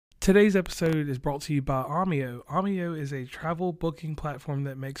Today's episode is brought to you by Omio. Omio is a travel booking platform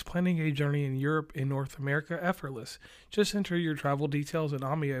that makes planning a journey in Europe and North America effortless. Just enter your travel details and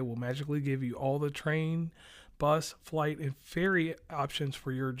Omio will magically give you all the train, bus, flight, and ferry options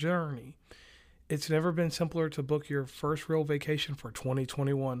for your journey. It's never been simpler to book your first real vacation for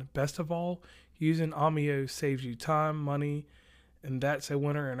 2021. Best of all, using Omio saves you time, money, and that's a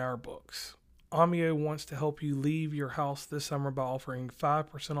winner in our books. Omio wants to help you leave your house this summer by offering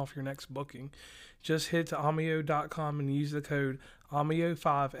 5% off your next booking. Just head to omio.com and use the code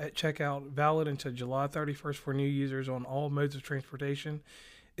OMIO5 at checkout, valid until July 31st for new users on all modes of transportation.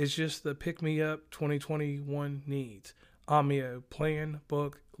 It's just the pick-me-up 2021 needs. Omio, plan,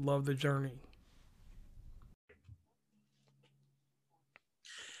 book, love the journey.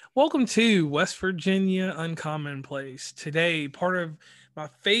 Welcome to West Virginia Uncommon Place. Today, part of my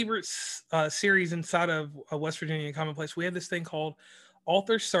favorite series inside of West Virginia Uncommon Place, we have this thing called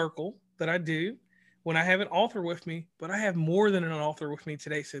Author Circle that I do when I have an author with me, but I have more than an author with me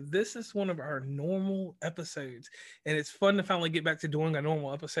today. So this is one of our normal episodes, and it's fun to finally get back to doing a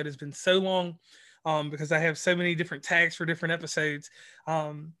normal episode. It's been so long because I have so many different tags for different episodes.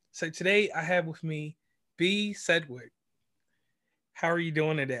 So today I have with me B. Sedgwick. How are you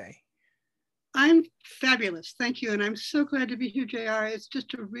doing today? I'm fabulous. Thank you. And I'm so glad to be here, JR. It's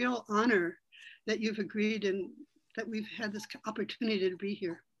just a real honor that you've agreed and that we've had this opportunity to be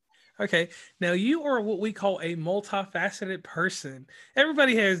here. Okay. Now you are what we call a multifaceted person.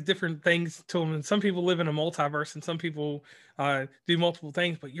 Everybody has different things to them. And some people live in a multiverse and some people do multiple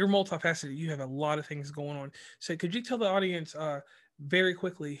things, but you're multifaceted. You have a lot of things going on. So could you tell the audience very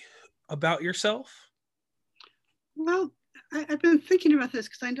quickly about yourself? Well, I've been thinking about this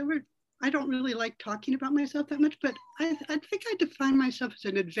because I don't really like talking about myself that much, but I think I define myself as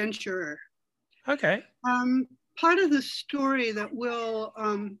an adventurer. Okay. Part of the story that will,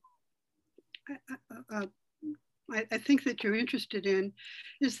 I think that you're interested in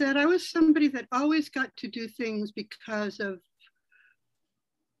is that I was somebody that always got to do things because of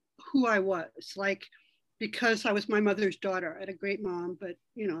who I was. Like, because I was my mother's daughter. I had a great mom, but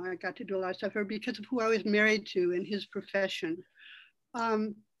I got to do a lot of stuff for her because of who I was married to and his profession.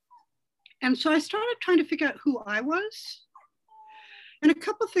 And so I started trying to figure out who I was. And a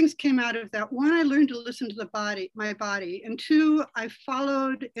couple of things came out of that. One, I learned to listen to my body. And two, I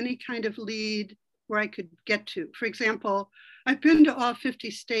followed any kind of lead where I could get to. For example, I've been to all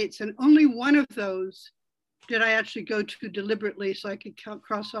 50 states and only one of those did I actually go to deliberately so I could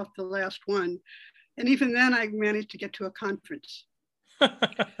cross off the last one. And even then I managed to get to a conference.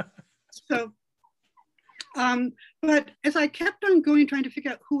 So, but as I kept on going, trying to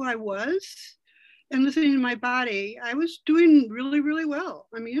figure out who I was and listening to my body, I was doing really, really well.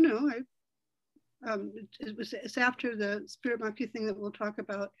 I mean, it's after the spirit monkey thing that we'll talk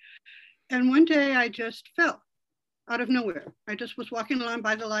about. And one day I just fell out of nowhere. I just was walking along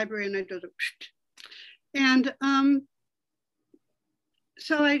by the library and I did it. And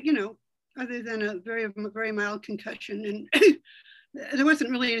so I, other than a very, very mild concussion, and there wasn't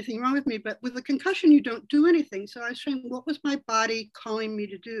really anything wrong with me, but with a concussion, you don't do anything. So I was saying, what was my body calling me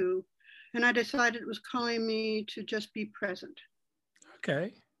to do? And I decided it was calling me to just be present.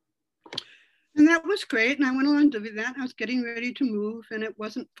 Okay. And that was great. And I went along doing that. I was getting ready to move and it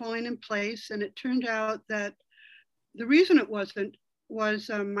wasn't falling in place. And it turned out that the reason it wasn't was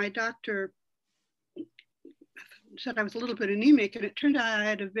my doctor said I was a little bit anemic. And it turned out I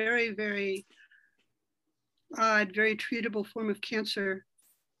had a very, very odd, very treatable form of cancer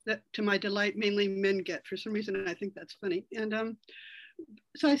that, to my delight, mainly men get. For some reason, I think that's funny. And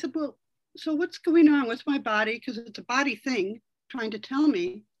so I said, well, so what's going on? What's my body? Because it's a body thing trying to tell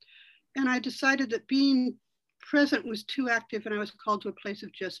me. And I decided that being present was too active and I was called to a place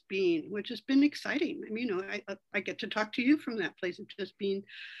of just being, which has been exciting. I mean, I get to talk to you from that place of just being.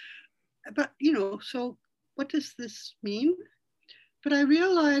 But, so what does this mean? But I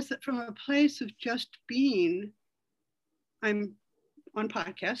realized that from a place of just being, I'm on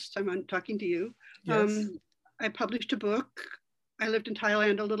podcasts, I'm talking to you. Yes. I published a book. I lived in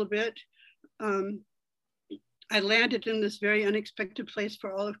Thailand a little bit. I landed in this very unexpected place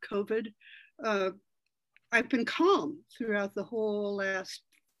for all of COVID. I've been calm throughout the whole last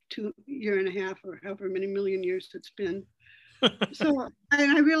 2.5 years or however many million years it's been. So,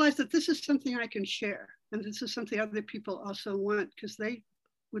 and I realized that this is something I can share. And this is something other people also want because they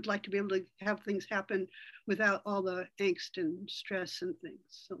would like to be able to have things happen without all the angst and stress and things.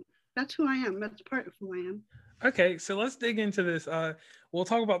 So that's who I am. That's part of who I am. Okay, so let's dig into this. We'll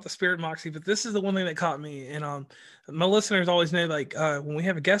talk about the spirit moxie, but this is the one thing that caught me. And my listeners always know, like, when we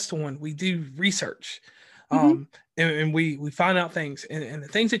have a guest on, we do research. um, and we find out things, and the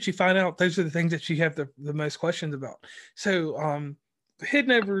things that you find out, those are the things that you have the most questions about. So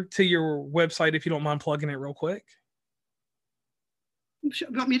heading over to your website, if you don't mind plugging it real quick.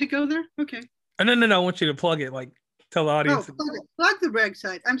 Want me to go there? Okay. Oh, no, I want you to plug it, like tell the audience. Plug the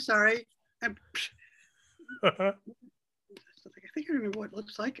website. I'm sorry. I think I remember what it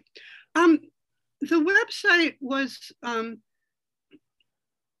looks like. The website was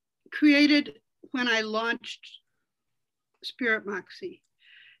created when I launched Spirit Moxie.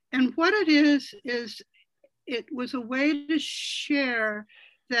 And what it is it was a way to share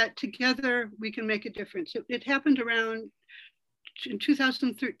that together we can make a difference. It happened around in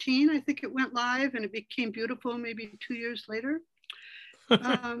 2013, I think it went live, and it became beautiful maybe 2 years later.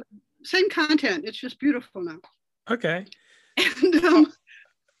 Same content, it's just beautiful now. Okay. And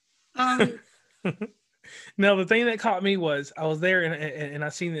now the thing that caught me was I was there and I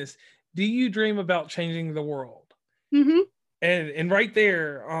seen this. Do you dream about changing the world? Mm-hmm. And right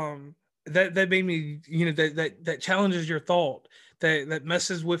there, that made me, that challenges your thought, that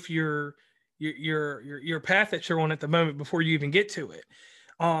messes with your path that you're on at the moment before you even get to it.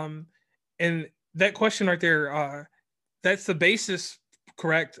 And that question right there, that's the basis,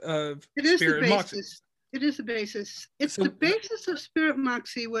 correct? Of it is Spirit the basis. Moxie. It is the basis. It's so, the basis of Spirit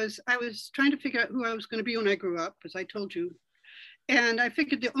Moxie was I was trying to figure out who I was going to be when I grew up, as I told you. And I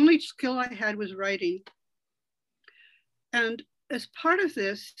figured the only skill I had was writing. And as part of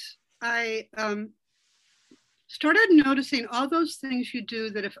this, I started noticing all those things you do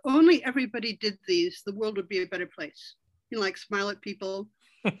that if only everybody did these, the world would be a better place. Like smile at people,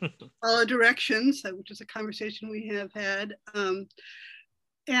 follow directions, which is a conversation we have had.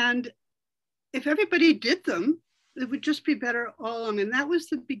 And if everybody did them, it would just be better all along. And that was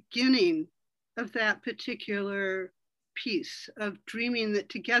the beginning of that particular piece of dreaming that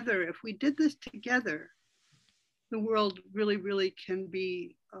together, if we did this together, the world really, really can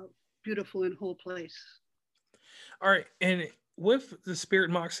be a beautiful and whole place. All right. And with the Spirit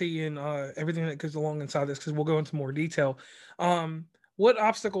Moxie and everything that goes along inside this, because we'll go into more detail, what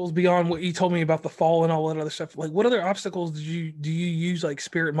obstacles beyond what you told me about the fall and all that other stuff, like what other obstacles do you use, like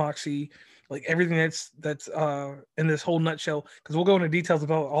Spirit Moxie, like everything that's in this whole nutshell, because we'll go into details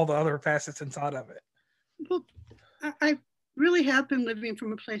about all the other facets inside of it. Well, I really have been living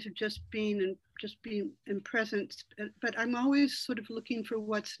from a place of just being in presence, but I'm always sort of looking for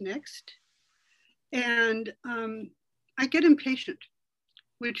what's next. And I get impatient,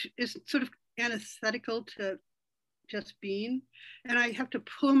 which is sort of antithetical to just being. And I have to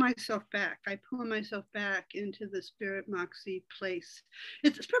pull myself back. I pull myself back into the Spirit Moxie place.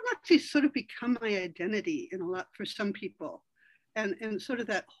 Spirit Moxie sort of become my identity in a lot for some people. And sort of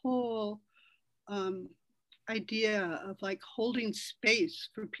that whole idea of like holding space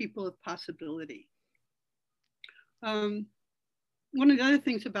for people of possibility. One of the other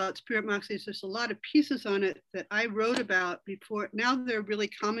things about Spirit Moxie is there's a lot of pieces on it that I wrote about before. Now they're really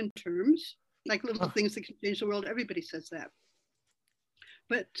common terms, like little things that can change the world. Everybody says that.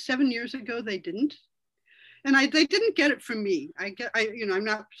 But 7 years ago, they didn't. And they didn't get it from me. I'm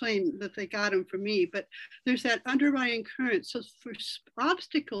not saying that they got them from me, but there's that underlying current. So for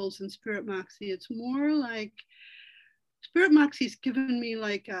obstacles in Spirit Moxie, it's more like Spirit Moxie's given me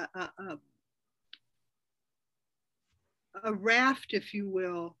like a raft, if you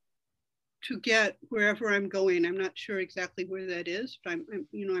will, to get wherever I'm going. I'm not sure exactly where that is, but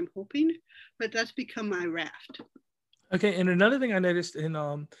I'm hoping, but that's become my raft. Okay. And another thing I noticed in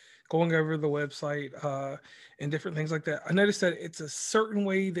going over the website and different things like that, I noticed that it's a certain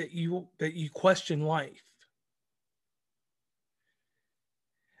way that you question life.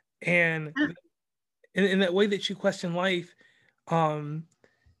 And in that way that you question life,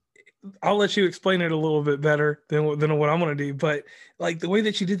 I'll let you explain it a little bit better than what I'm going to do. But like the way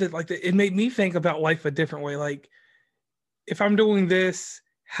that you did that, like it made me think about life a different way. Like if I'm doing this,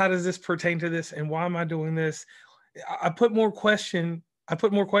 how does this pertain to this? And why am I doing this? I put more question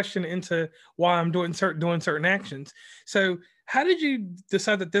into why I'm doing certain actions. So how did you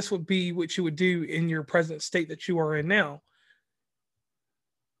decide that this would be what you would do in your present state that you are in now?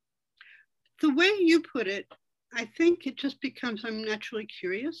 The way you put it, I think it just becomes I'm naturally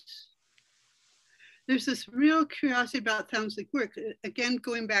curious. There's this real curiosity about things like work. Again,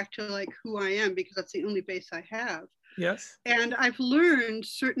 going back to like who I am, because that's the only base I have. Yes. And I've learned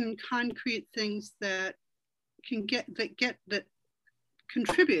certain concrete things that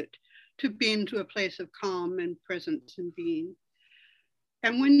contribute to being to a place of calm and presence and being.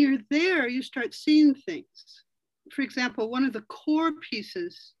 And when you're there, you start seeing things. For example, one of the core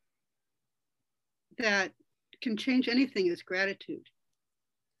pieces that can change anything is gratitude.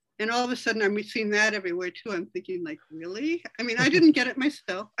 And all of a sudden I'm seeing that everywhere too. I'm thinking like, really? I mean, I didn't get it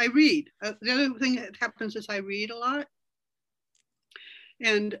myself. I read. The other thing that happens is I read a lot.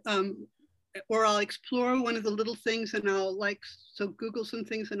 And or I'll explore one of the little things and I'll Google some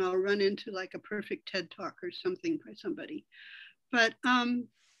things and I'll run into like a perfect TED talk or something by somebody. But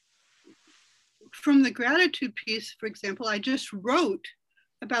from the gratitude piece, for example, I just wrote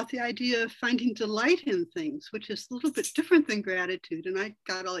about the idea of finding delight in things, which is a little bit different than gratitude. And I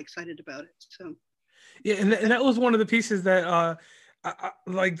got all excited about it. So, yeah. And that was one of the pieces that, I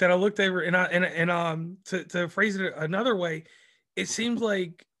that I looked over to phrase it another way, it seems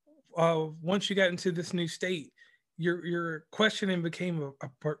like, once you got into this new state, your questioning became a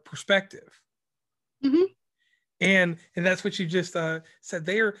perspective. mm-hmm. And that's what you just said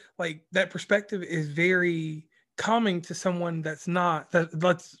there. Like that perspective is very calming to someone that's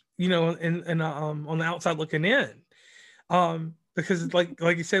that's on the outside looking in, because like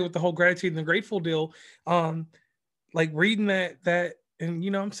you said with the whole gratitude and the grateful deal, like reading that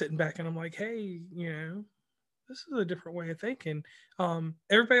and I'm sitting back and I'm like, hey, this is a different way of thinking.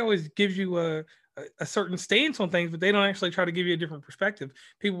 Everybody always gives you a certain stance on things, but they don't actually try to give you a different perspective.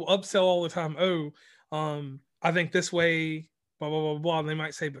 People upsell all the time. Oh, I think this way, blah blah blah blah. And they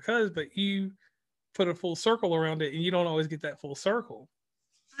might say because, but you put a full circle around it, and you don't always get that full circle.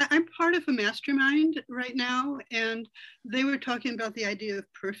 I'm part of a mastermind right now, and they were talking about the idea of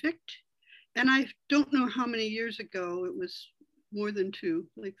perfect. And I don't know how many years ago, it was more than two,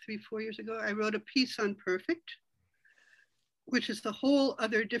 like 3-4 years ago, I wrote a piece on perfect, which is the whole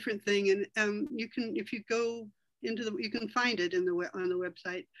other different thing. And you can, if you go into you can find it on the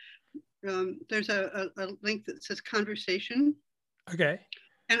website. There's a link that says conversation. Okay.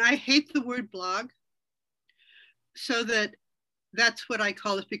 And I hate the word blog, so that's what I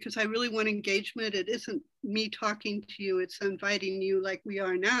call it, because I really want engagement. It isn't me talking to you, it's inviting you like we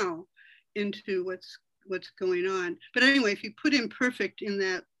are now into what's going on. But anyway, if you put imperfect in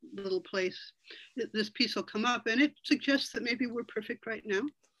that little place, this piece will come up, and it suggests that maybe we're perfect right now.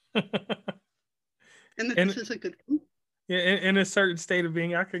 And that this is a good thing. Yeah, in a certain state of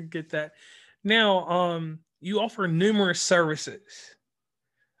being, I could get that. Now, you offer numerous services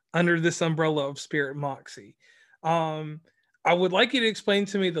under this umbrella of Spirit Moxie. I would like you to explain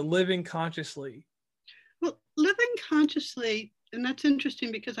to me the Living Consciously. Well, Living Consciously, and that's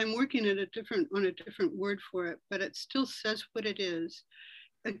interesting because I'm working on a different word for it, but it still says what it is.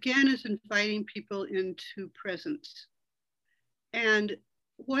 Again, is inviting people into presence. And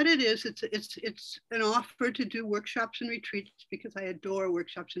what it is, it's an offer to do workshops and retreats, because I adore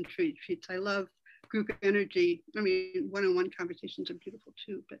workshops and retreats. I love group energy. I mean, one-on-one conversations are beautiful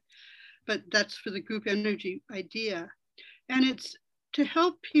too, but that's for the group energy idea. And it's to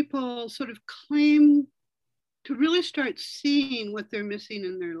help people sort of claim, to really start seeing what they're missing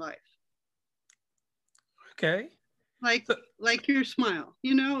in their life. Okay. Like your smile,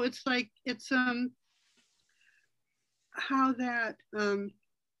 it's like, it's how that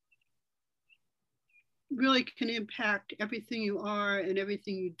really can impact everything you are and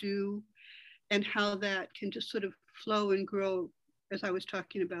everything you do, and how that can just sort of flow and grow, as I was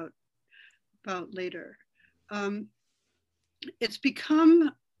talking about later. It's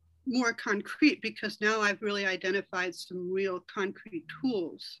become more concrete because now I've really identified some real concrete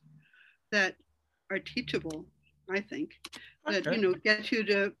tools that are teachable, I think, that, get you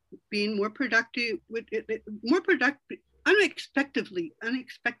to being more productive,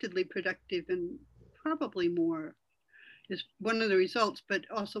 unexpectedly productive, and probably more is one of the results, but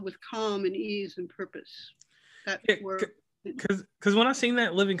also with calm and ease and purpose. Because when I seen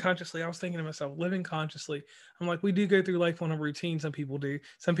that Living Consciously, I was thinking to myself, living consciously. I'm like, we do go through life on a routine. Some people do.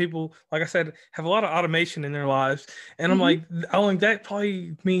 Some people, like I said, have a lot of automation in their lives. And I'm like, I think that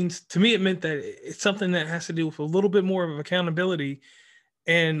probably means, to me, it meant that it's something that has to do with a little bit more of accountability.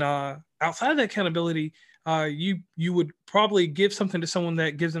 And outside of that accountability, you would probably give something to someone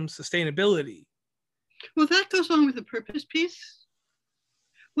that gives them sustainability. Well, that goes on with the purpose piece.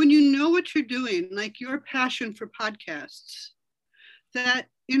 When you know what you're doing, like your passion for podcasts, that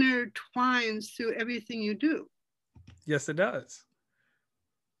intertwines through everything you do. Yes, it does.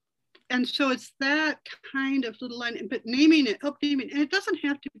 And so it's that kind of little line, but naming it, and it doesn't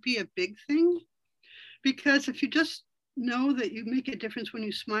have to be a big thing, because if you just know that you make a difference when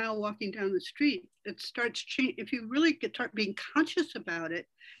you smile walking down the street, it starts changing. If you really start being conscious about it,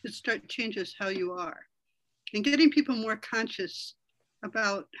 it changes how you are. And getting people more conscious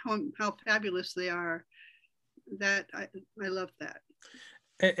about how fabulous they are, that I love that.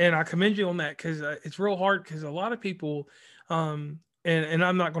 And I commend you on that, because it's real hard, because a lot of people, and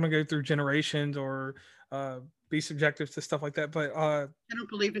I'm not going to go through generations or be subjective to stuff like that. But I don't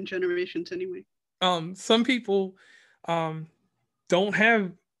believe in generations anyway. some people don't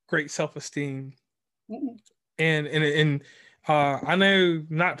have great self-esteem, Mm-mm. and I know,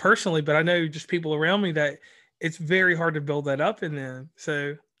 not personally, but I know just people around me, that it's very hard to build that up in them.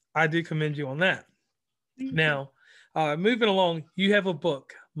 So I do commend you on that. Thank you. Now, moving along, you have a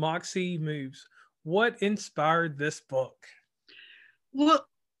book, Moxie Moves. What inspired this book? Well,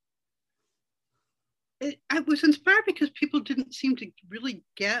 I was inspired because people didn't seem to really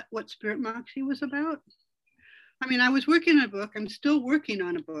get what Spirit Moxie was about. I mean, I was working on a book. I'm still working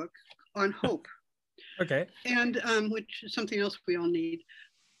on a book on hope, Okay. and which is something else we all need.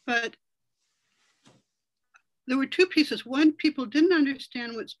 But there were two pieces. One, people didn't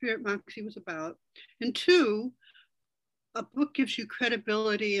understand what Spirit Moxie was about, and two, a book gives you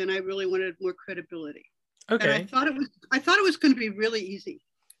credibility, and I really wanted more credibility. And Okay. I thought it was going to be really easy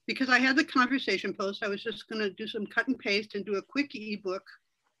because I had the conversation post. I was just going to do some cut and paste and do a quick ebook,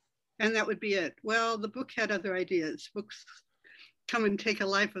 and that would be it. Well, the book had other ideas. Books come and take a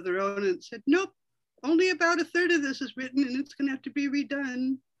life of their own, and it said, nope, only about a third of this is written, and it's going to have to be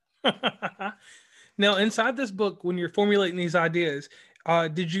redone. Now, inside this book, when you're formulating these ideas,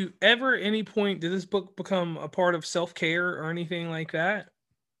 did you ever, at any point, did this book become a part of self-care or anything like that?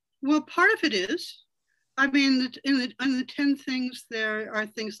 Well, part of it is. I mean, in the 10 things, there are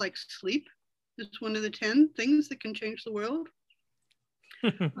things like sleep. It's one of the 10 things that can change the world.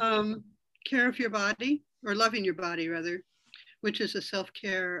 Care of your body, or loving your body, rather, which is a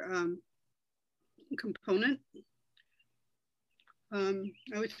self-care component. I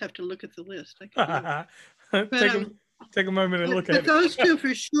always have to look at the list. I can't but, take a moment and look at it. Those two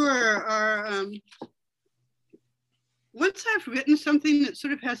for sure are, once I've written something that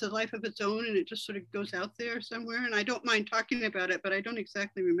sort of has a life of its own and it just sort of goes out there somewhere, and I don't mind talking about it, but I don't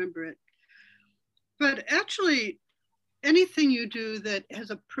exactly remember it. But actually, anything you do that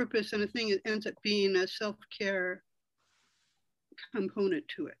has a purpose and a thing, it ends up being a self-care component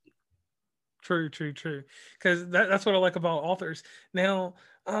to it. True. Because that's what I like about authors. Now,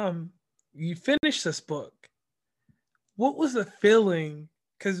 you finished this book. What was the feeling?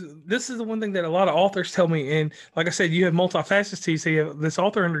 Because this is the one thing that a lot of authors tell me. And like I said, you have multifacets to you, so you have this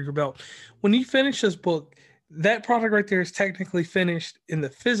author under your belt. When you finish this book, that product right there is technically finished in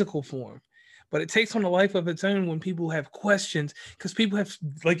the physical form, but it takes on a life of its own when people have questions. Because people have,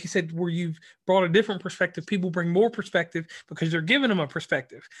 like you said, where you've brought a different perspective, people bring more perspective because they're giving them a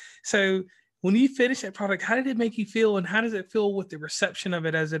perspective. So when you finish that product, how did it make you feel, and how does it feel with the reception of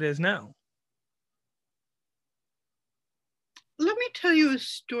it as it is now? Let me tell you a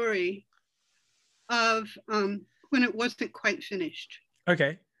story of when it wasn't quite finished.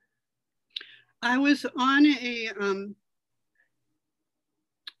 Okay. I was on a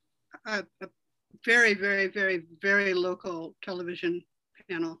very, very, very, very local television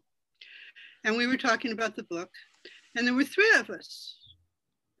panel, and we were talking about the book, and there were four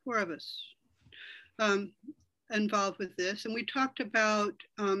of us involved with this, and we talked about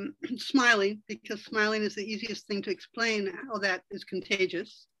smiling, because smiling is the easiest thing to explain how that is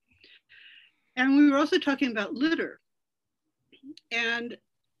contagious. And we were also talking about litter. And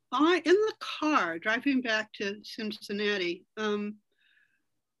in the car driving back to Cincinnati, all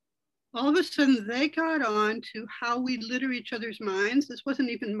of a sudden they got on to how we litter each other's minds. This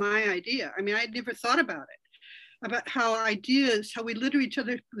wasn't even my idea. I mean, I'd never thought about it, about how we litter each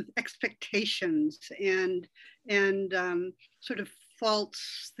other with expectations and sort of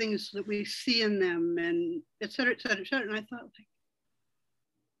false things that we see in them, and et cetera, et cetera, et cetera. And I thought, like,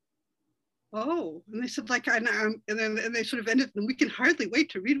 oh, and they said, like, and then they sort of ended, and we can hardly wait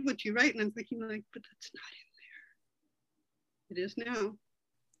to read what you write. And I'm thinking, like, but that's not in there. It is now.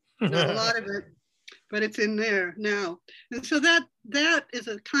 Not a lot of it, but it's in there now. And so that is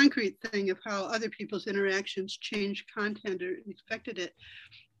a concrete thing of how other people's interactions change content or affected it.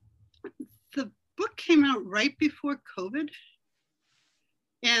 The book came out right before COVID.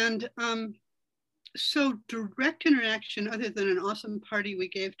 And so direct interaction, other than an awesome party we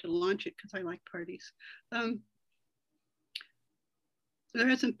gave to launch it, because I like parties, there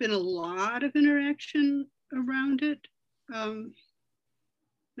hasn't been a lot of interaction around it.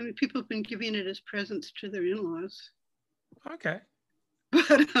 I mean, people have been giving it as presents to their in-laws. Okay.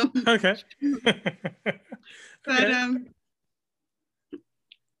 But okay. But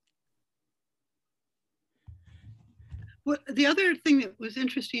what the other thing that was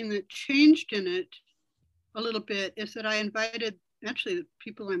interesting that changed in it a little bit is that I invited actually the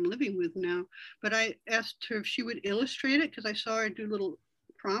people I'm living with now, but I asked her if she would illustrate it because I saw her do little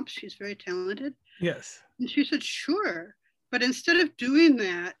prompts. She's very talented. Yes. And she said, sure. But instead of doing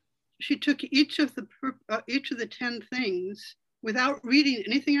that, she took each of the 10 things without reading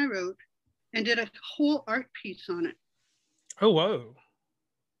anything I wrote and did a whole art piece on it. Oh, whoa.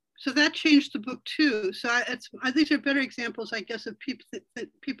 So that changed the book too. So these are better examples, I guess, of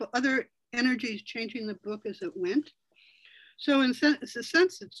other energies changing the book as it went. So in a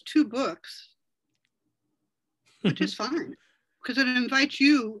sense, it's 2 books, which is fine, because it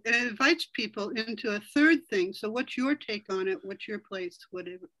invites people into a third thing. So what's your take on it? What's your place? What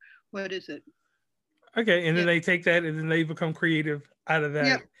is it? Okay, and then they take that and then they become creative out of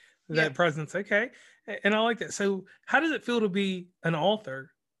that presence. Okay, and I like that. So how does it feel to be an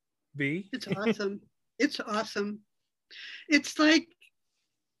author, B? It's awesome. It's awesome. It's like,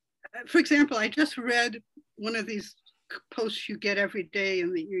 for example, I just read one of these posts you get every day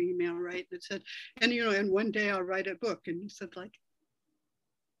in your email, right? That said, and one day I'll write a book. And you said, like,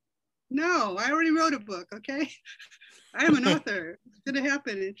 no, I already wrote a book. Okay. I am an author. It's going to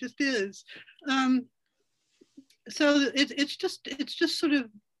happen. It just is. So it's just sort of,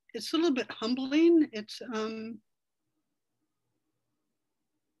 it's a little bit humbling. It's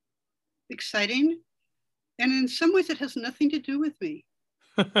exciting. And in some ways it has nothing to do with me.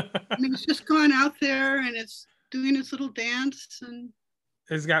 I mean, it's just gone out there and it's doing its little dance, and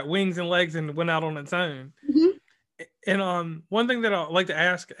it's got wings and legs and went out on its own. Mm-hmm. And one thing that I like to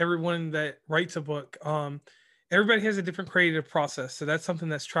ask everyone that writes a book, everybody has a different creative process. So that's something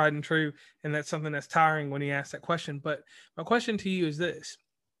that's tried and true. And that's something that's tiring when you ask that question. But my question to you is this.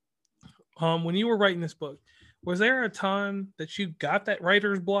 When you were writing this book, was there a time that you got that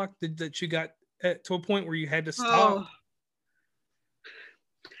writer's block that you got to a point where you had to stop?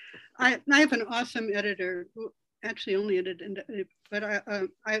 I have an awesome editor who actually only edited, but I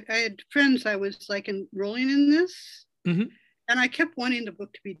had friends I was like enrolling in this, mm-hmm. and I kept wanting the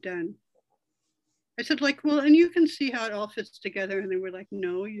book to be done. I said, like, well, and you can see how it all fits together. And they were like,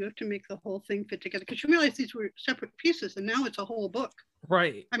 no, you have to make the whole thing fit together, because you realize these were separate pieces and now it's a whole book.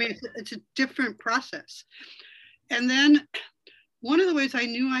 Right. I mean, it's a different process. And then one of the ways I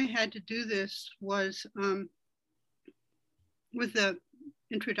knew I had to do this was with the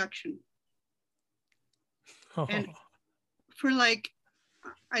introduction. Oh. And for like,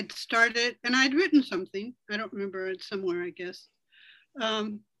 I'd started and I'd written something. I don't remember, it somewhere, I guess.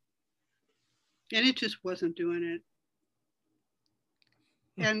 And it just wasn't doing it.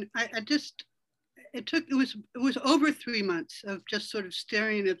 And it was over 3 months of just sort of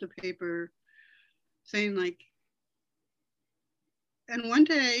staring at the paper, saying like, and one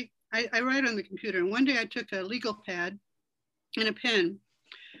day I write on the computer, and one day I took a legal pad and a pen,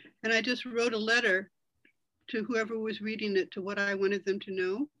 and I just wrote a letter to whoever was reading it, to what I wanted them to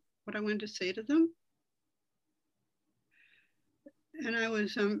know, what I wanted to say to them. And I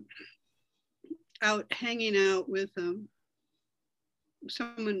was out hanging out with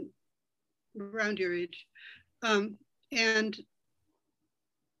someone around your age, and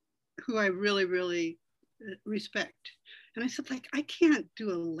who I really, really respect. And I said, like, I can't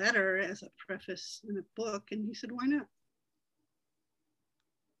do a letter as a preface in a book. And he said, why not?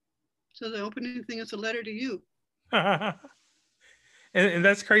 So the opening thing is a letter to you. and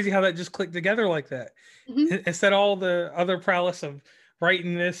that's crazy how that just clicked together like that. Mm-hmm. Instead of all the other prowess of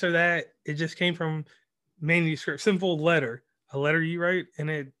writing this or that, it just came from manuscript, simple letter, a letter you write, and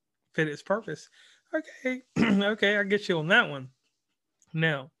it fit its purpose. Okay. Okay, I get you on that one.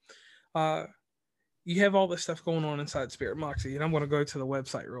 Now, you have all this stuff going on inside Spirit Moxie, and I'm going to go to the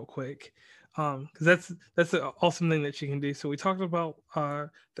website real quick, because that's an awesome thing that you can do. So we talked about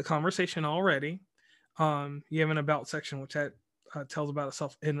the conversation already. You have an about section, which that tells about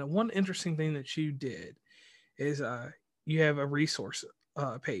itself. And the one interesting thing that you did is you have a resource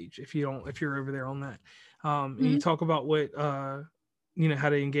page. If you're over there on that, and you talk about what how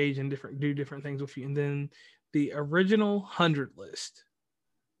to engage in do different things with you, and then the original 100 list.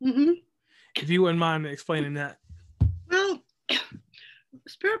 Mm-hmm. If you wouldn't mind explaining that. Well,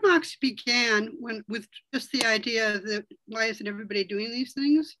 Spirit Moxie began with just the idea that why isn't everybody doing these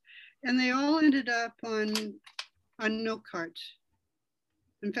things? And they all ended up on note cards.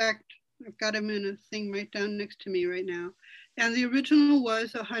 In fact, I've got them in a thing right down next to me right now. And the original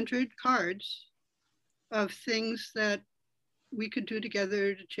was 100 cards of things that we could do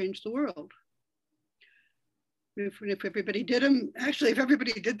together to change the world. If everybody did them, actually, if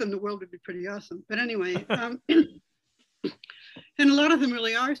everybody did them, the world would be pretty awesome. But anyway, and a lot of them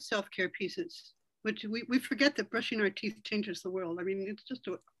really are self-care pieces, which we forget that brushing our teeth changes the world. I mean, it's just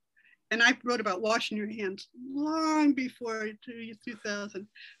and I wrote about washing your hands long before 2000.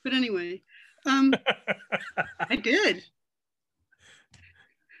 But anyway, I did.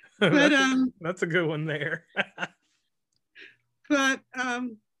 But that's a good one there. But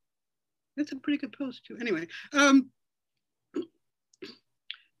That's a pretty good post too. Anyway,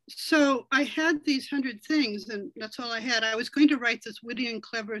 so I had these 100 things, and that's all I had. I was going to write this witty and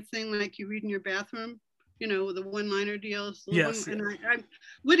clever thing like you read in your bathroom, you know, the one-liner deals. Yes. And I'm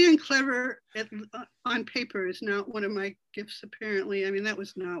witty and clever on paper is not one of my gifts, apparently. I mean, that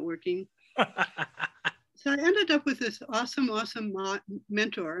was not working. So I ended up with this awesome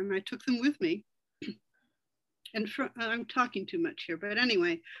mentor, and I took them with me. And I'm talking too much here, but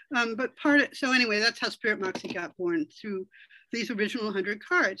anyway, so anyway, that's how Spirit Moxie got born, through these original 100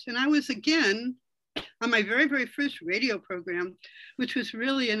 cards. And I was, again, on my very, very first radio program, which was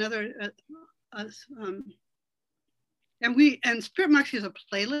really another, and Spirit Moxie is a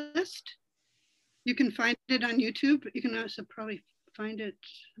playlist. You can find it on YouTube. You can also probably find it,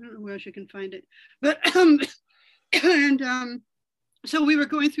 I don't know where else you can find it. But, so we were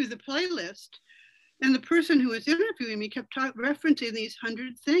going through the playlist, and the person who was interviewing me kept referencing these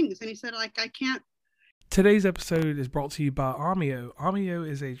 100 things. And he said, like, I can't. Today's episode is brought to you by Omio. Omio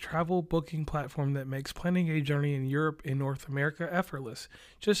is a travel booking platform that makes planning a journey in Europe and North America effortless.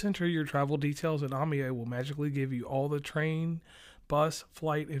 Just enter your travel details and Omio will magically give you all the train, bus,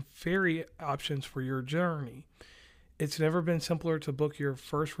 flight, and ferry options for your journey. It's never been simpler to book your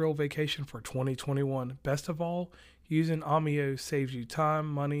first real vacation for 2021. Best of all, using Omio saves you time,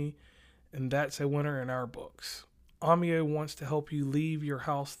 money, and that's a winner in our books. Omio wants to help you leave your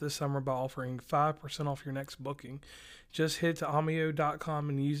house this summer by offering 5% off your next booking. Just head to omio.com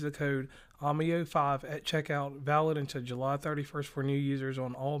and use the code OMIO5 at checkout, valid until July 31st for new users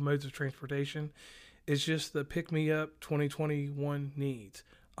on all modes of transportation. It's just the pick-me-up 2021 needs.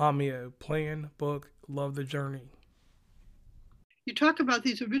 Omio, plan, book, love the journey. You talk about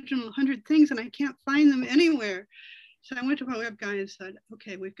these original 100 things and I can't find them anywhere. So I went to my web guy and said,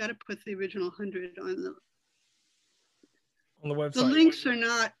 okay, we've got to put the original 100 on the website. The links are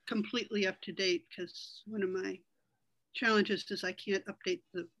not completely up to date because one of my challenges is I can't update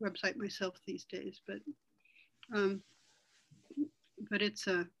the website myself these days, but it's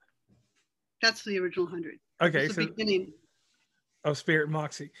that's the original 100. Okay, so the beginning of Spirit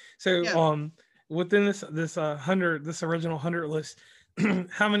Moxie. So yeah. Within this original 100 list,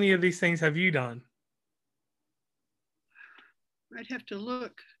 how many of these things have you done? I'd have to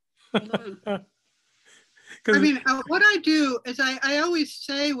look. I mean, what I do is I always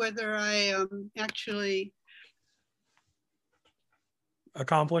say whether I actually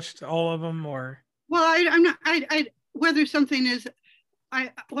accomplished all of them or. Well, I'm not. I whether something is.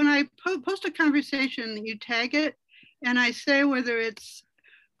 When I post a conversation, you tag it, and I say whether it's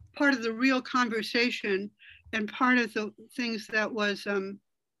part of the real conversation and part of the things that was.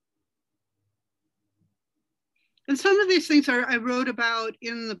 And some of these things I wrote about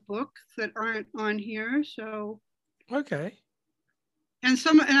in the book that aren't on here. So, okay. And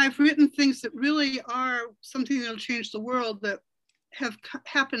I've written things that really are something that'll change the world that have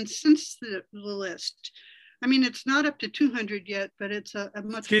happened since the list. I mean, it's not up to 200 yet, but it's a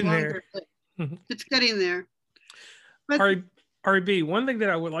much longer list. It's getting there. But RB, one thing that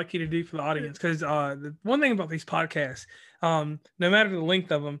I would like you to do for the audience, because the one thing about these podcasts, no matter the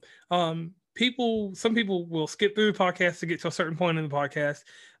length of them, some people will skip through the podcast to get to a certain point in the podcast.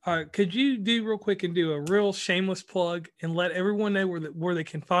 Could you do real quick and do a real shameless plug and let everyone know where they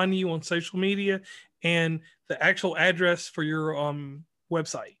can find you on social media and the actual address for your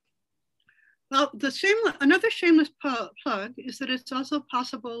website? Well, another shameless plug is that it's also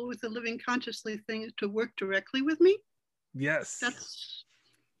possible with the Living Consciously thing to work directly with me. Yes.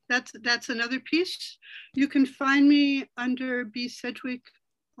 That's another piece. You can find me under B. Sedgwick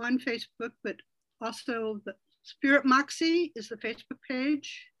on Facebook, but also the Spirit Moxie is the Facebook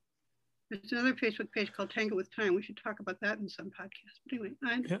page. There's another Facebook page called Tango with Time. We should talk about that in some podcast. But anyway,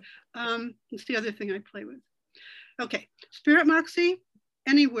 it's the other thing I play with. Okay, Spirit Moxie,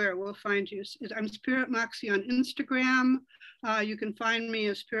 anywhere we'll find you. I'm Spirit Moxie on Instagram. You can find me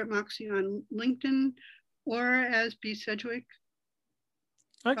as Spirit Moxie on LinkedIn or as B. Sedgwick.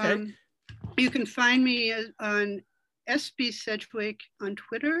 Okay. You can find me on SB Sedgwick on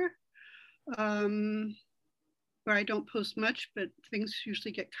Twitter, where I don't post much, but things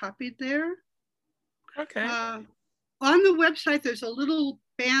usually get copied there. Okay. On the website, there's a little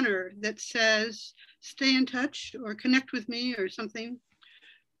banner that says stay in touch or connect with me or something.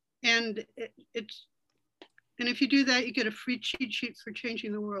 And and if you do that, you get a free cheat sheet for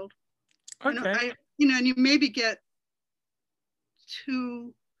changing the world. Okay. And you maybe get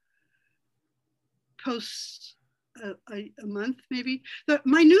 2 posts a month, maybe.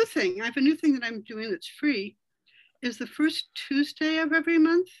 My new thing, I have a new thing that I'm doing that's free, is the first Tuesday of every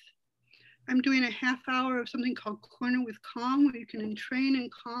month. I'm doing a half hour of something called Corner with Calm, where you can entrain in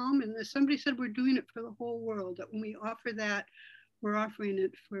calm. And somebody said we're doing it for the whole world, that when we offer that, we're offering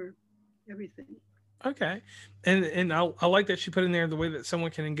it for everything. Okay, and I like that you put in there the way that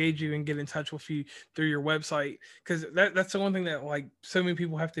someone can engage you and get in touch with you through your website, because that's the one thing that like so many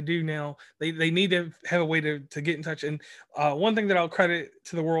people have to do now. They need to have a way to get in touch. And one thing that I'll credit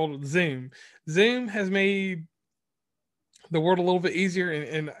to the world of Zoom has made the world a little bit easier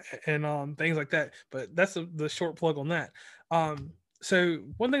and things like that. But that's the short plug on that. So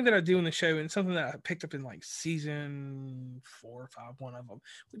one thing that I do in the show, and something that I picked up in like season 4 or 5, one of them,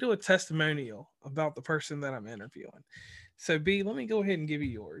 we do a testimonial about the person that I'm interviewing. So B, let me go ahead and give you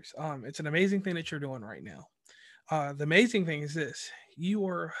yours. It's an amazing thing that you're doing right now. The amazing thing is this: you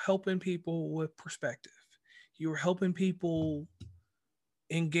are helping people with perspective. You are helping people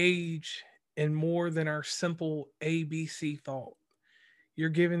engage in more than our simple ABC thought. You're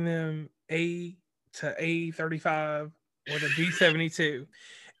giving them A to A35 or the B72.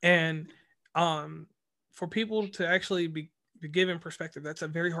 And for people to actually be given perspective, that's a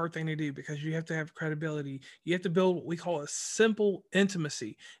very hard thing to do, because you have to have credibility. You have to build what we call a simple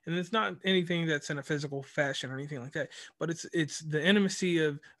intimacy. And it's not anything that's in a physical fashion or anything like that, but it's the intimacy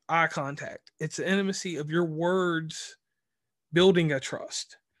of eye contact. It's the intimacy of your words building a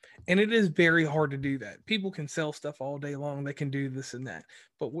trust. And it is very hard to do that. People can sell stuff all day long. They can do this and that.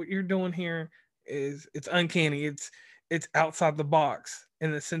 But what you're doing here is it's uncanny. It's outside the box,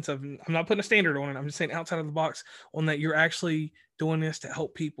 in the sense of, I'm not putting a standard on it. I'm just saying outside of the box, on that you're actually doing this to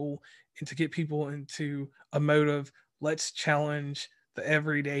help people and to get people into a mode of, let's challenge the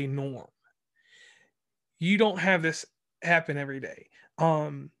everyday norm. You don't have this happen every day.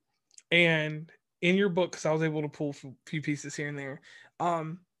 And in your book, because I was able to pull a few pieces here and there,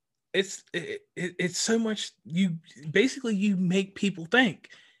 it's so much. You basically, you make people think,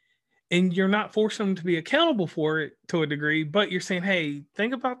 and you're not forcing them to be accountable for it to a degree, but you're saying, hey,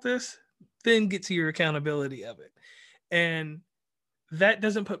 think about this, then get to your accountability of it. And that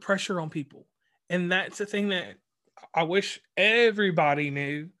doesn't put pressure on people. And that's the thing that I wish everybody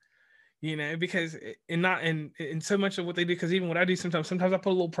knew, because in so much of what they do, because even what I do sometimes I put a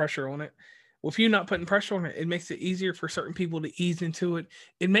little pressure on it. Well, if you're not putting pressure on it, it makes it easier for certain people to ease into it.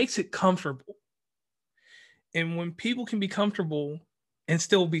 It makes it comfortable. And when people can be comfortable and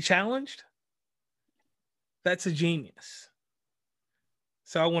still be challenged, that's a genius.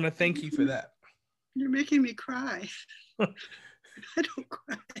 So I want to thank you for that. You're making me cry. I don't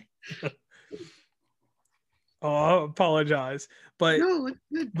cry. Oh, I apologize, but no, it's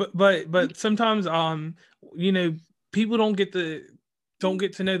good. but sometimes people don't get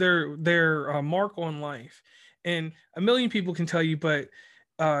to know their mark on life, and a million people can tell you, but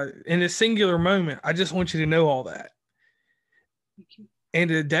in a singular moment, I just want you to know all that, and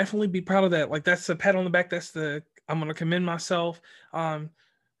to definitely be proud of that. Like, that's a pat on the back. I'm going to commend myself,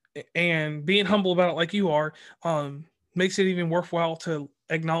 and being humble about it like you are, makes it even worthwhile to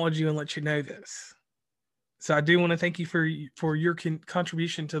acknowledge you and let you know this. So I do want to thank you for your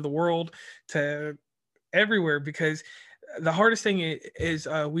contribution to the world, to everywhere, because the hardest thing is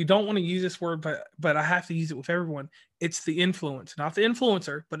we don't want to use this word, but I have to use it with everyone. It's the influence, not the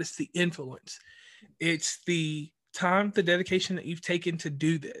influencer, but it's the influence. It's the time, the dedication that you've taken to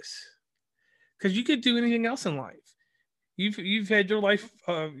do this, because you could do anything else in life. You've had your life,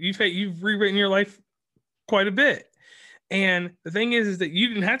 you've rewritten your life quite a bit. And the thing is that you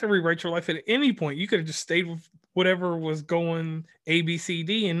didn't have to rewrite your life at any point. You could have just stayed with whatever was going A, B, C,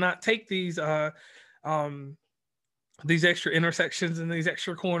 D, and not take these extra intersections and these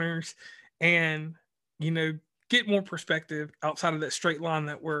extra corners, and get more perspective outside of that straight line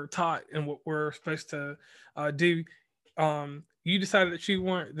that we're taught and what we're supposed to do. You decided that you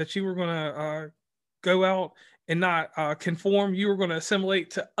were going to go out and not conform. You were going to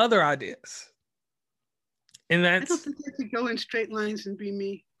assimilate to other ideas. And I don't think I could go in straight lines and be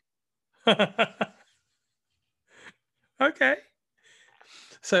me. Okay.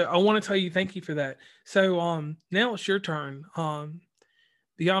 So I want to tell you thank you for that. So now it's your turn.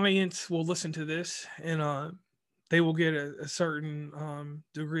 The audience will listen to this, and they will get a certain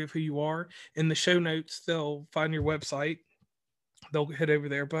degree of who you are. In the show notes, they'll find your website. They'll head over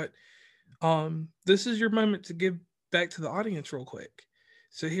there. But this is your moment to give back to the audience real quick.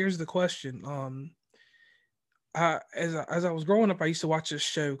 So here's the question. As I was growing up, I used to watch this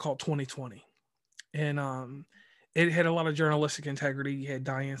show called 2020, and it had a lot of journalistic integrity. You had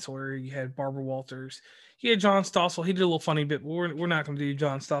Diane Sawyer, you had Barbara Walters, you had John Stossel. He did a little funny bit, but we're not going to do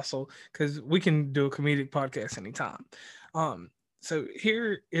John Stossel because we can do a comedic podcast anytime. So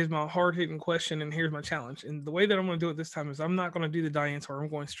here is my hard-hitting question, and here's my challenge. And the way that I'm going to do it this time is I'm not going to do the Diane tour. I'm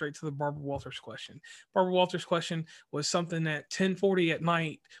going straight to the Barbara Walters question. Barbara Walters question was something at 10:40 at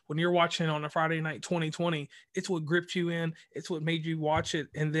night when you're watching on a Friday night 2020. It's what gripped you in. It's what made you watch it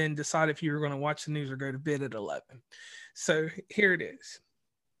and then decide if you were going to watch the news or go to bed at 11. So here it is.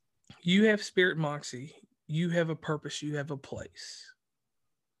 You have Spirit Moxie. You have a purpose. You have a place.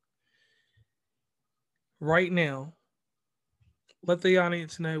 Right now, let the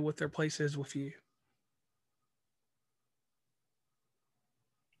audience know what their place is with you.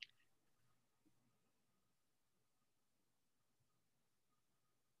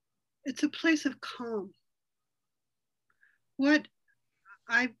 It's a place of calm. What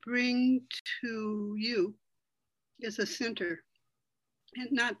I bring to you is a center,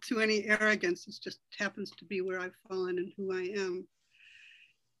 and not through any arrogance. It just happens to be where I've fallen and who I am.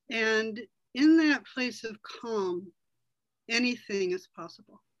 And in that place of calm, anything is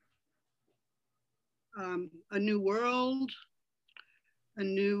possible. A new world, a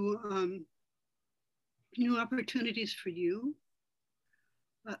new opportunities for you,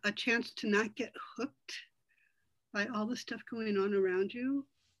 a chance to not get hooked by all the stuff going on around you.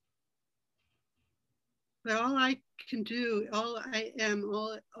 But all I can do, all I am,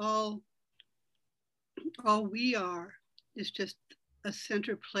 all we are is just a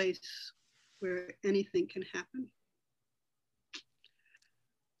center place where anything can happen.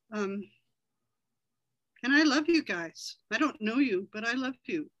 And I love you guys. I don't know you, but I love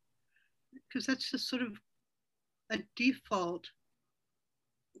you, because that's just sort of a default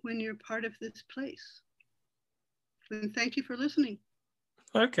when you're part of this place. And thank you for listening.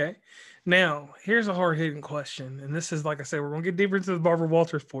 Okay. Now, here's a hard-hitting question. And this is, like I said, we're going to get deeper into the Barbara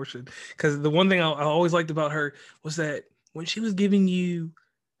Walters portion. Because the one thing I always liked about her was that when she was giving you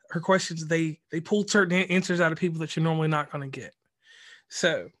her questions, they pulled certain answers out of people that you're normally not going to get.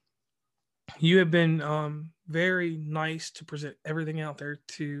 So, you have been very nice to present everything out there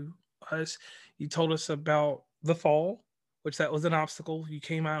to us. You told us about the fall, which that was an obstacle. You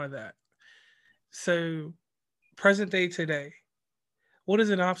came out of that. So, present day today, what is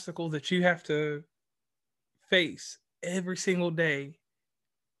an obstacle that you have to face every single day?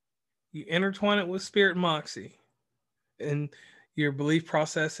 You intertwine it with Spirit Moxie and your belief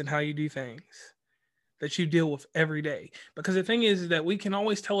process and how you do things that you deal with every day. Because the thing is that we can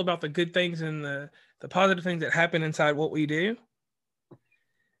always tell about the good things and the positive things that happen inside what we do.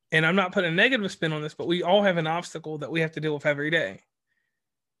 And I'm not putting a negative spin on this, but we all have an obstacle that we have to deal with every day.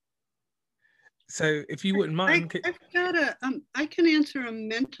 So if you wouldn't mind, I've got I can answer a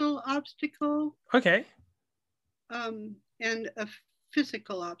mental obstacle. Okay. And a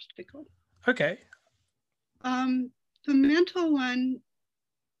physical obstacle. Okay. The mental one,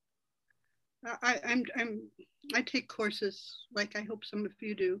 I take courses, like I hope some of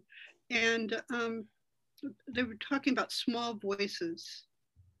you do, and they were talking about small voices.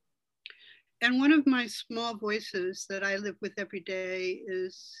 And one of my small voices that I live with every day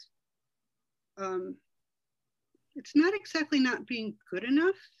is, it's not exactly not being good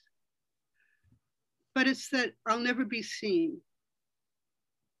enough, but it's that I'll never be seen.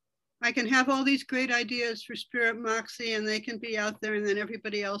 I can have all these great ideas for Spirit Moxie and they can be out there, and then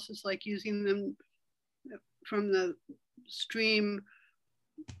everybody else is like using them from the stream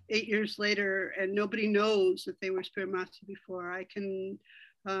 8 years later, and nobody knows that they were Spirit Moxie before. I can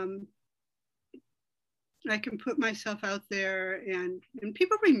put myself out there and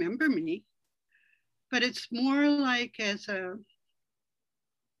people remember me, but it's more like as a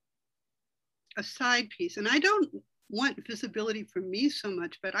side piece. And I don't want visibility for me so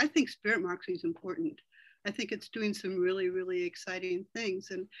much, but I think Spirit Moxie is important. I think it's doing some really, really exciting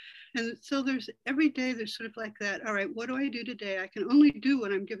things. And so there's every day there's sort of like that, all right, what do I do today? I can only do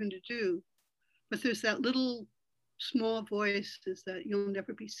what I'm given to do. But there's that little small voice is that you'll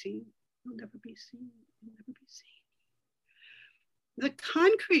never be seen. You'll never be seen. You'll never be seen. The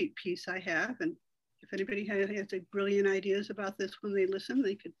concrete piece I have, and if anybody has brilliant ideas about this when they listen,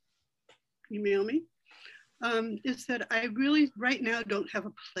 they could email me, is that I really right now don't have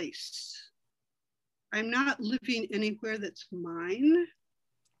a place. I'm not living anywhere that's mine.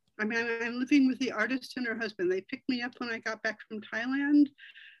 I mean, I'm living with the artist and her husband. They picked me up when I got back from Thailand,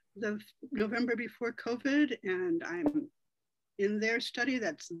 the November before COVID, and I'm in their study.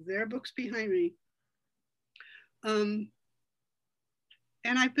 That's their books behind me. And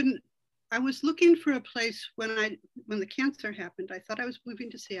I was looking for a place when the cancer happened. I thought I was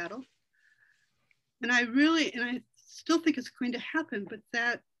moving to Seattle. And I still think it's going to happen, but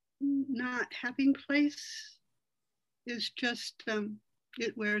that not having place is just,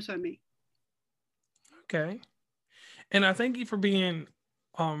 it wears on me. Okay. And I thank you for being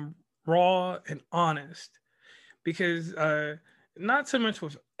raw and honest, because not so much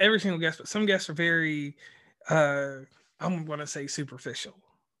with every single guest, but some guests are very, I'm going to say, superficial.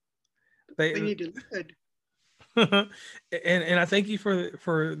 They We need to look good. and I thank you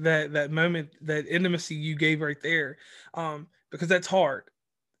for that moment, that intimacy you gave right there, because that's hard.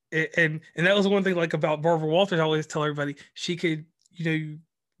 And that was one thing, like, about Barbara Walters. I always tell everybody, she could,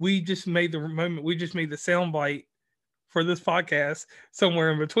 we just made the moment, we just made the sound bite for this podcast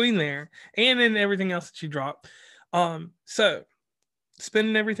somewhere in between there, and in everything else that you drop. So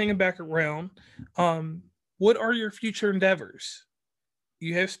spinning everything back around, what are your future endeavors?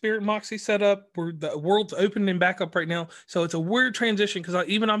 You have Spirit Moxie set up, where the world's opening back up right now. So it's a weird transition, because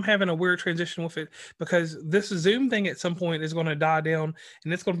even I'm having a weird transition with it, because this Zoom thing at some point is going to die down,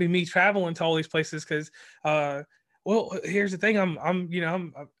 and it's going to be me traveling to all these places. Because, well, here's the thing: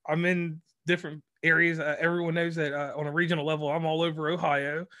 I'm in different areas. Everyone knows that on a regional level, I'm all over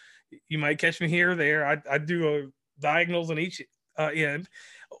Ohio. You might catch me here or there. I do a diagonals on each end,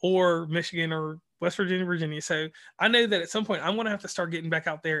 or Michigan, or West Virginia, Virginia. So I know that at some point I'm going to have to start getting back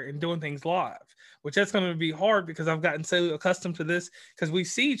out there and doing things live, which that's going to be hard, because I've gotten so accustomed to this, because we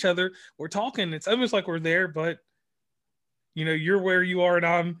see each other, we're talking, it's almost like we're there, but you're where you are and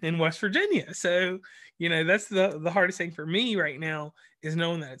I'm in West Virginia. So, that's the hardest thing for me right now, is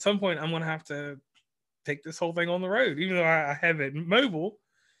knowing that at some point I'm going to have to take this whole thing on the road, even though I have it mobile,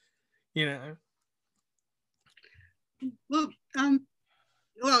 Well,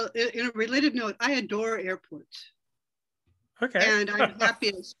 well, in a related note, I adore airports. Okay. And I'm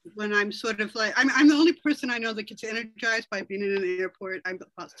happiest when I'm sort of like, I'm the only person I know that gets energized by being in an airport. I'm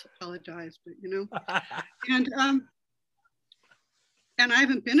about to apologize, but and I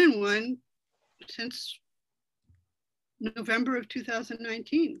haven't been in one since November of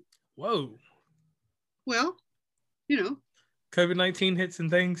 2019. Whoa. Well, COVID-19 hits and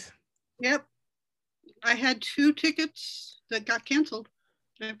things. Yep. I had 2 tickets that got canceled.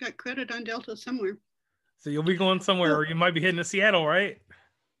 I've got credit on Delta somewhere. So you'll be going somewhere, or you might be heading to Seattle, right?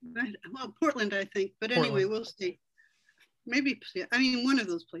 Well, Portland, I think. But anyway, we'll see. Maybe, one of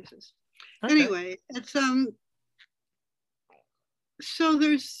those places. Okay. Anyway, it's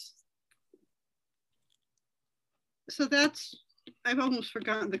so that's, I've almost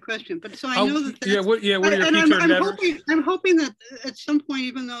forgotten the question, but so I know that that's, what are your future endeavors? I'm hoping that at some point,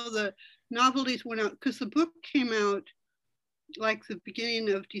 even though the novelties went out, because the book came out like the beginning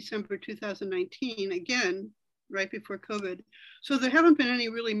of December 2019, again, right before COVID. So there haven't been any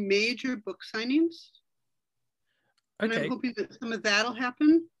really major book signings. Okay. And I'm hoping that some of that'll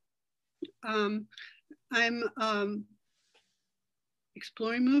happen. I'm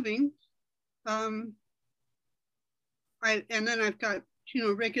exploring moving. And then I've got,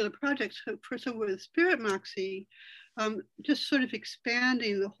 regular projects. So with Spirit Moxie, just sort of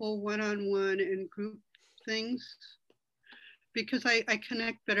expanding the whole one-on-one and group things, because I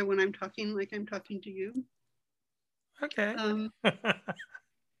connect better when I'm talking like I'm talking to you. Okay.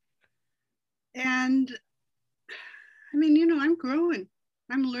 And I'm growing.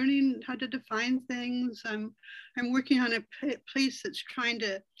 I'm learning how to define things. I'm working on a place that's trying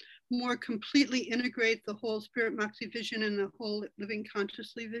to more completely integrate the whole Spirit Moxie vision and the whole living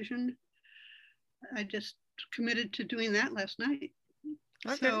consciously vision. I just committed to doing that last night.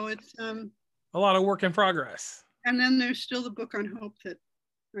 Okay. So it's a lot of work in progress. And then there's still the book on hope that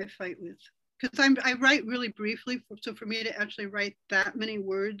I fight with, because I write really briefly. So for me to actually write that many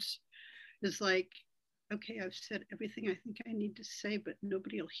words is like, okay, I've said everything I think I need to say, but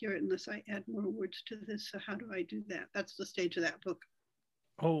nobody will hear it unless I add more words to this. So how do I do that? That's the stage of that book.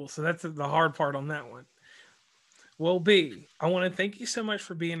 Oh, so that's the hard part on that one. Well, B, I want to thank you so much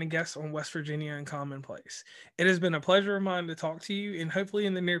for being a guest on West Virginia and Commonplace. It has been a pleasure of mine to talk to you, and hopefully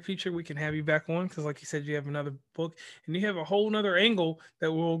in the near future we can have you back on, because like you said, you have another book and you have a whole nother angle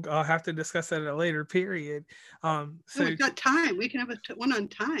that we'll have to discuss that at a later period. So we've got time. We can have one on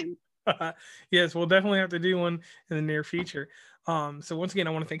time. Yes, we'll definitely have to do one in the near future. So once again,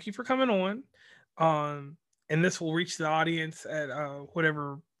 I want to thank you for coming on. And this will reach the audience at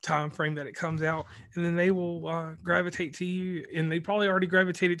whatever time frame that it comes out, and then they will gravitate to you, and they probably already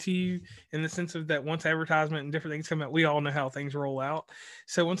gravitated to you in the sense of that once advertisement and different things come out, we all know how things roll out.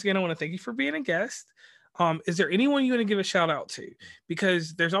 So once again, I want to thank you for being a guest. Is there anyone you want to give a shout out to?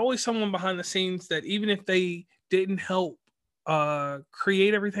 Because there's always someone behind the scenes that even if they didn't help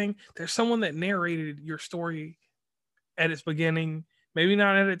create everything, there's someone that narrated your story at its beginning, maybe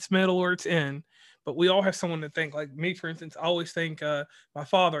not at its middle or its end, but we all have someone to thank. Like me, for instance, I always think my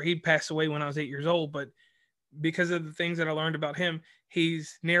father. He passed away when I was 8 years old, but because of the things that I learned about him,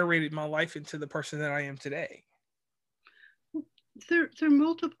 he's narrated my life into the person that I am today. there are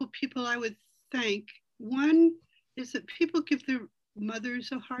multiple people I would thank. One is that people give their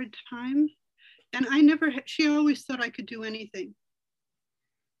mothers a hard time. And she always thought I could do anything.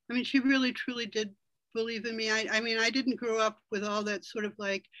 I mean, she really, truly did believe in me. I mean, I didn't grow up with all that sort of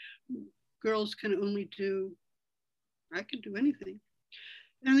like, girls can only do, I could do anything.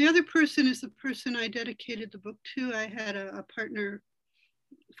 And the other person is the person I dedicated the book to. I had a partner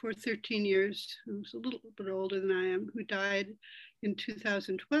for 13 years who's a little bit older than I am, who died in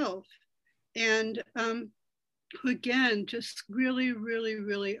 2012. And who, again, just really, really,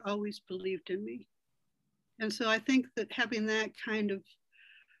 really always believed in me. And so I think that having that kind of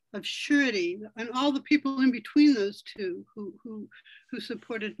surety, and all the people in between those two who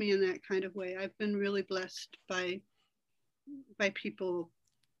supported me in that kind of way, I've been really blessed by people.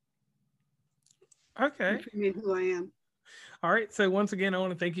 Okay. Me who I am. All right. So once again, I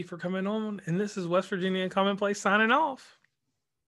want to thank you for coming on. And this is West Virginia Commonplace signing off.